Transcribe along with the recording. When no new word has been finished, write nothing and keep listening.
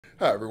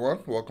Hi everyone,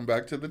 welcome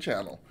back to the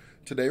channel.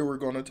 Today we're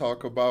going to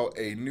talk about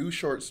a new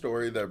short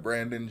story that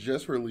Brandon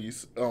just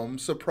released,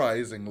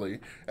 surprisingly,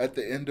 at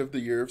the end of the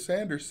year of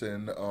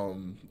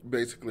Sanderson,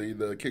 basically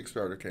the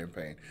Kickstarter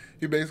campaign.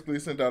 He basically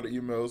sent out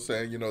emails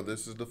saying,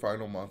 this is the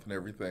final month and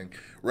everything,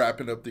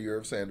 wrapping up the year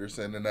of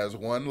Sanderson, and as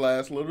one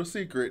last little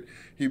secret,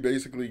 he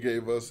basically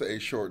gave us a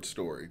short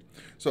story.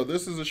 So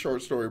this is a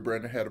short story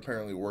Brandon had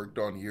apparently worked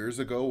on years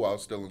ago while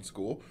still in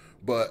school,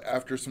 but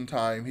after some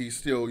time, he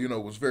still,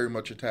 was very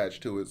much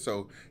attached to it.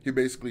 So he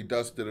basically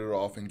dusted it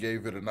off and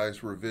gave it a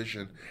nice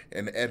revision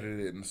and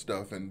edited it and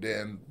stuff, and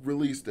then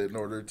released it in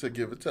order to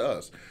give it to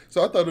us.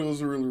 So I thought it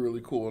was really,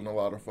 really cool and a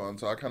lot of fun.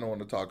 So I kind of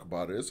want to talk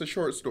about it. It's a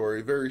short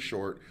story, very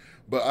short,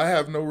 but I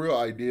have no real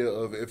idea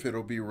of if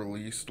it'll be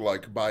released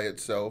like by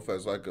itself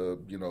as like a,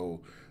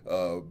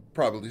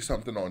 probably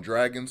something on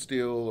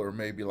Dragonsteel or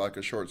maybe like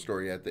a short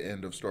story at the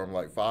end of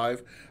Stormlight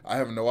 5. I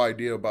have no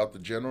idea about the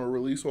general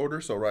release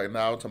order, so right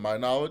now, to my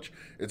knowledge,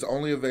 it's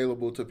only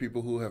available to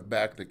people who have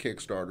backed the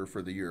Kickstarter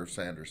for the year of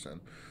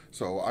Sanderson.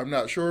 So I'm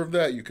not sure of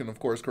that. You can, of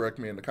course, correct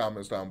me in the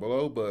comments down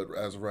below, but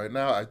as of right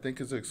now, I think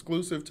it's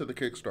exclusive to the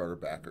Kickstarter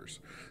backers.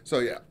 So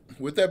yeah,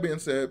 with that being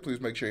said, please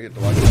make sure you hit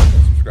the like button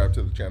and subscribe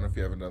to the channel if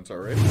you haven't done so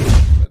already.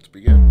 Let's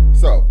begin.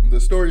 So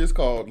the story is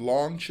called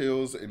Long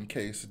Chills in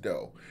Case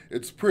Dough.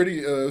 It's a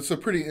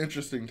pretty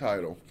interesting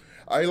title.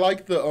 I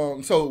like the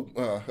I'm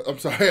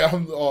sorry,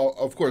 I'm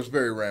of course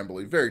very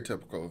rambly, very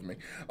typical of me.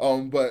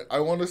 But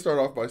I want to start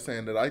off by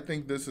saying that I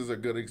think this is a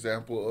good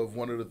example of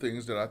one of the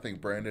things that I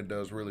think Brandon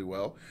does really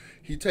well.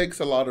 He takes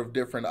a lot of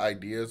different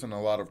ideas and a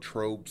lot of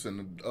tropes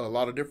and a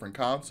lot of different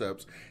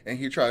concepts, and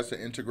he tries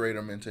to integrate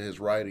them into his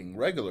writing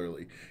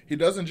regularly. He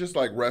doesn't just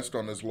like rest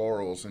on his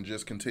laurels and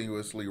just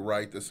continuously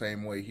write the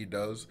same way he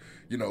does,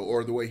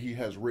 or the way he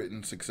has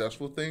written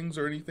successful things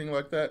or anything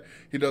like that.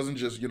 He doesn't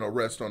just,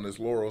 rest on his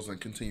laurels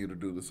and continue to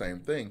do the same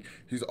thing.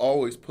 He's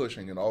always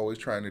pushing and always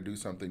trying to do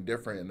something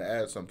different and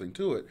add something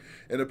to it.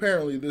 And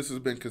apparently this has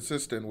been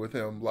consistent with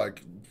him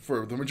like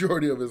for the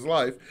majority of his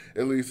life,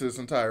 at least his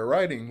entire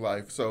writing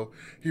life. So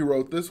he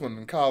wrote this one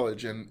in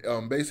college, and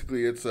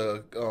basically it's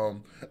a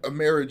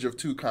marriage of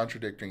two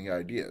contradicting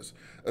ideas.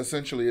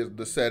 Essentially,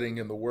 the setting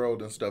in the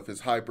world and stuff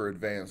is hyper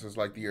advanced. It's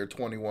like the year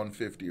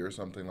 2150 or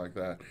something like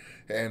that.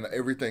 And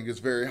everything is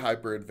very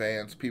hyper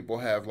advanced. People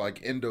have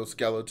like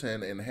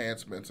endoskeleton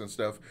enhancements and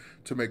stuff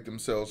to make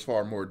themselves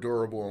far more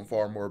durable and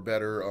far more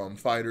better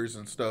fighters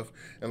and stuff.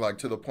 And like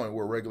to the point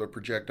where regular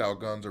projectile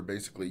guns are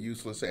basically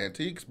useless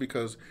antiques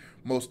because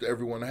most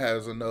everyone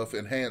has enough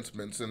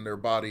enhancements in their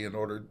body in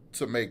order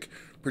to make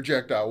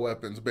projectile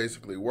weapons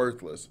basically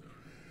worthless.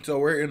 So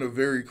we're in a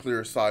very clear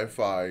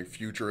sci-fi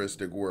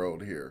futuristic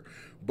world here.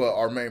 But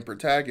our main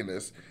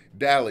protagonist,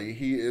 Dally,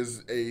 he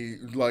is a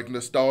like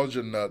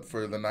nostalgia nut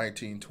for the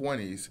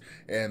 1920s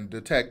and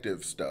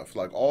detective stuff,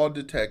 like all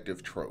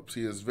detective tropes.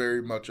 He is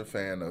very much a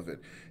fan of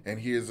it, and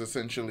he is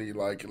essentially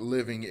like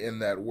living in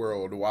that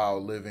world while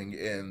living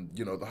in,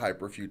 the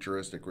hyper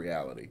futuristic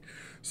reality.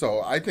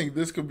 So I think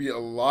this could be a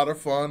lot of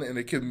fun, and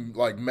it can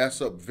like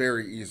mess up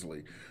very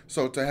easily.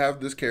 So to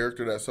have this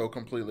character that's so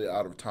completely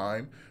out of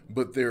time,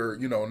 but they're,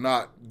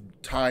 not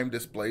time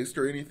displaced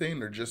or anything.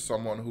 They're just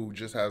someone who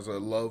just has a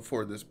love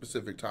for this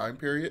specific time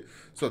period.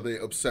 So they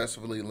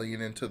obsessively lean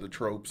into the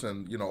tropes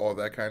and, all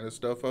that kind of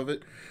stuff of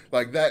it.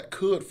 Like that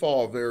could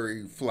fall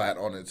very flat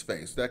on its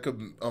face. That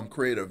could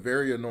create a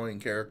very annoying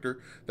character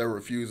that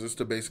refuses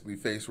to basically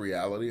face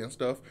reality and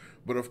stuff.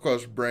 But of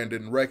course,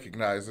 Brandon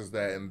recognizes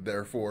that and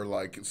therefore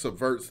like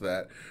subverts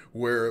that,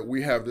 where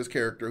we have this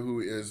character who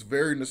is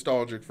very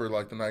nostalgic for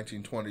like the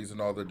 1920s and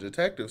all the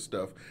detective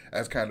stuff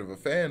as kind of a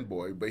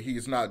fanboy, but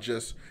he's not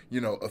just,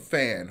 a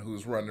fan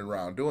who's running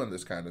around doing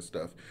this kind of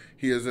stuff.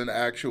 He is an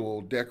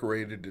actual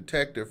decorated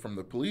detective from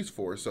the police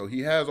force, so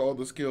he has all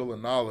the skill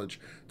and knowledge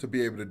to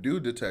be able to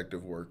do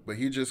detective work, but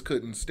he just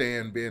couldn't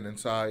stand being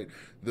inside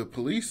the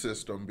police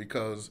system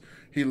because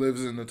he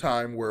lives in a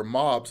time where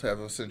mobs have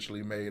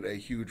essentially made a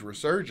huge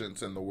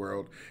resurgence in the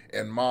world,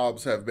 and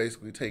mobs have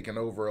basically taken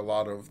over a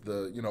lot of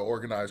the,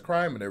 organized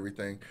crime and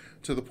everything,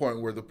 to the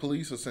point where the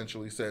police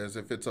essentially says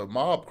if it's a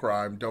mob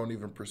crime, don't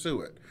even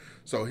pursue it.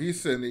 So he's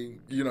sending,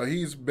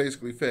 he's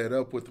basically fed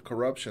up with the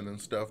corruption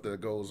and stuff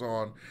that goes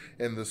on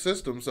in the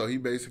system. So he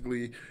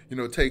basically,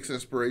 takes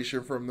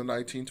inspiration from the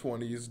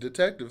 1920s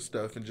detective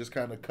stuff and just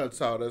kind of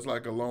cuts out as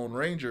like a lone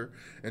ranger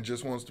and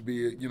just wants to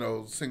be,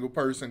 single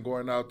person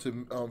going out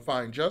to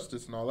find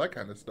justice and all that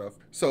kind of stuff.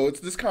 So it's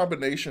this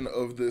combination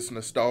of this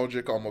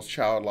nostalgic, almost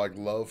childlike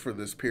love for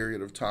this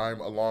period of time,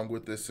 along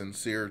with this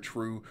sincere,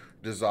 true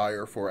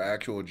desire for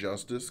actual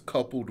justice,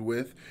 coupled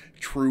with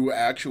true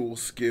actual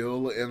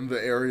skill in the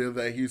area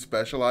that he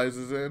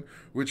specializes in,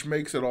 which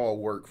makes it all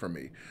work for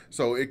me.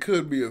 So it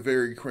could be a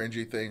very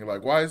cringy thing,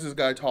 like why is this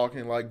guy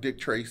talking like Dick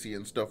Tracy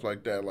and stuff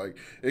like that. Like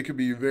it could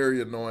be very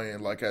annoying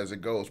like as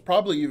it goes.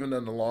 Probably even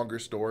in the longer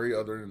story,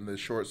 other than this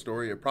short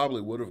story, it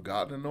probably would have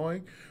gotten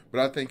annoying, but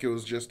I think it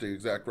was just the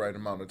exact right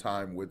amount of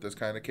time with this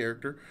kind of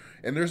character.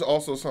 And there's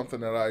also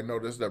something that I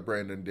noticed that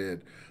Brandon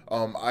did.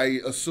 I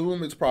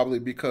assume it's probably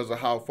because of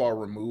how far far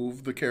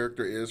removed the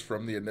character is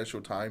from the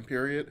initial time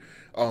period.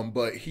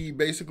 But he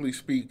basically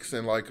speaks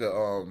in like a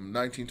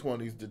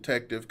 1920s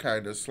detective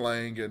kind of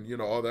slang and, you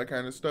know, all that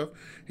kind of stuff.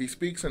 He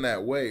speaks in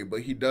that way,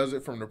 but he does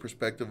it from the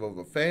perspective of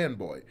a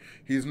fanboy.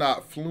 He's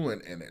not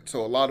fluent in it.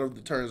 So a lot of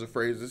the turns of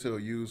phrases he'll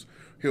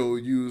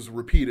use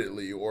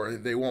repeatedly, or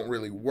they won't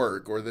really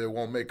work, or they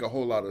won't make a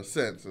whole lot of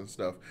sense and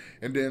stuff.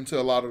 And then to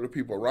a lot of the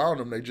people around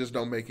him, they just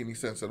don't make any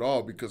sense at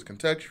all, because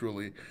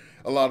contextually,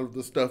 a lot of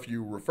the stuff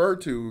you refer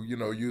to, you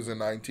know, using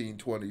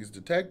 1920s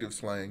detective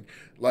slang,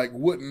 like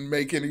wouldn't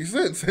make any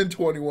sense in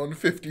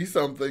 2150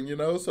 something, you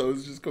know? So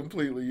it's just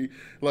completely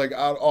like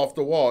out off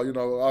the wall, you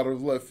know, out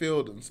of left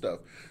field and stuff.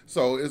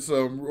 So it's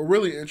a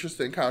really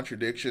interesting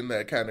contradiction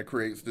that kind of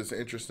creates this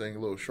interesting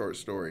little short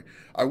story.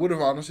 I would have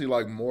honestly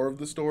liked more of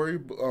the story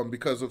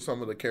because of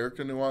some of the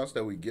character nuance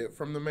that we get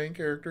from the main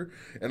character.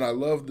 And I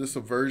love this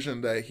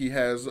aversion that he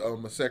has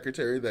a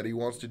secretary that he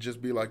wants to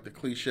just be like the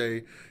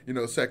cliche, you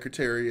know,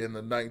 secretary in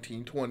the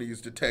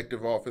 1920s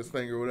detective office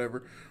thing or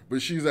whatever.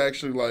 But she's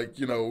actually like,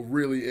 you know,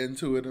 really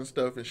into it and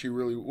stuff. And she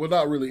really, well,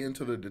 not really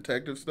into the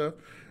detective stuff.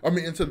 I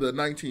mean, into the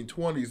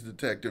 1920s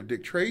detective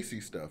Dick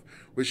Tracy stuff,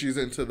 but she's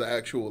into the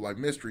actual like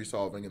mystery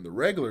solving and the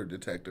regular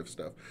detective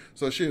stuff.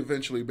 So she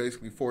eventually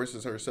basically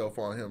forces herself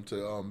on him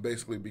to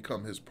basically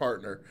become his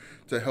partner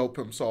to help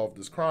him solve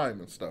this crime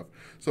and stuff.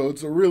 So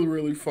it's a really,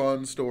 really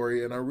fun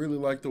story, and I really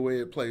like the way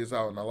it plays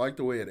out, and I like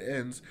the way it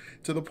ends,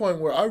 to the point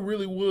where I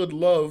really would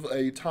love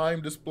a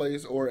time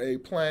displaced or a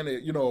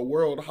planet, you know, a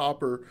world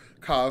hopper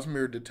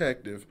Cosmere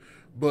detective.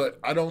 But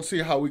I don't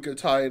see how we could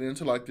tie it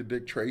into like the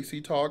Dick Tracy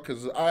talk,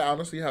 because I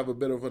honestly have a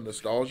bit of a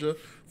nostalgia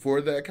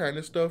for that kind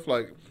of stuff.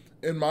 Like,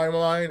 in my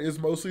mind, it's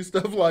mostly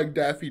stuff like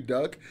Daffy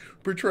Duck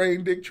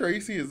portraying Dick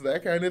Tracy, is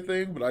that kind of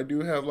thing. But I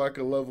do have like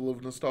a level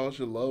of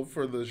nostalgia love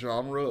for the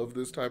genre of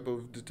this type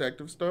of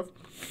detective stuff.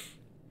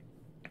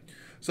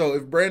 So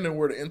if Brandon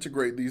were to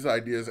integrate these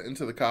ideas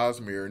into the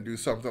Cosmere and do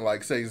something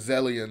like, say,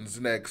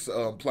 Zellion's next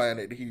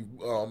planet he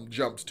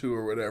jumps to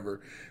or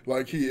whatever,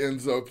 like he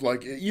ends up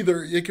like,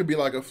 either it could be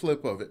like a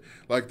flip of it,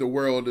 like the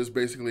world is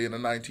basically in a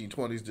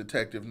 1920s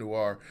detective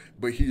noir,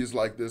 but he's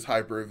like this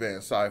hyper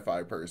advanced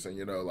sci-fi person,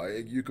 you know,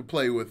 like you could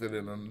play with it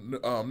in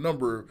a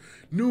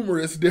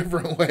numerous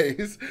different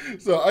ways.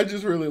 So I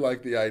just really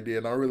like the idea,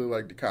 and I really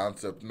like the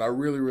concept, and I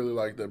really, really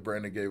like that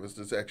Brandon gave us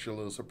this extra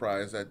little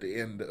surprise at the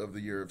end of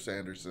the year of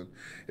Sanderson.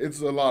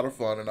 It's a lot of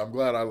fun, and I'm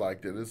glad I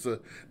liked it. It's a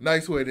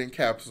nice way to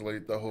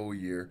encapsulate the whole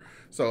year.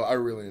 So I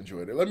really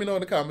enjoyed it. Let me know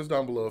in the comments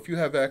down below if you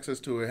have access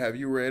to it. Have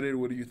you read it?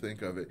 What do you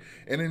think of it?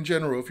 And in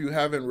general, if you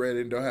haven't read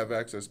it and don't have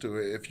access to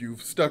it, if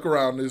you've stuck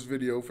around this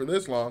video for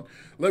this long,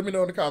 let me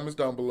know in the comments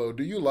down below.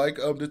 Do you like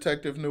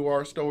detective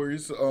noir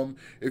stories?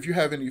 If you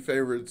have any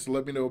favorites,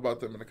 let me know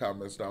about them in the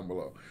comments down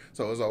below.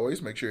 So as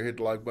always, make sure you hit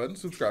the like button,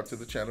 subscribe to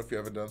the channel if you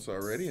haven't done so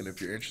already, and if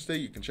you're interested,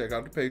 you can check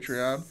out the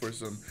Patreon for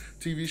some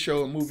TV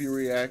show and movie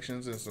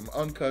reactions and some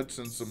uncuts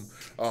and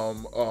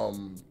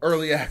some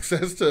early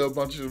access to a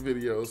bunch of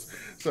videos.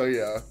 So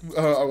yeah,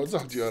 I will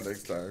talk to y'all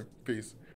next time. Peace.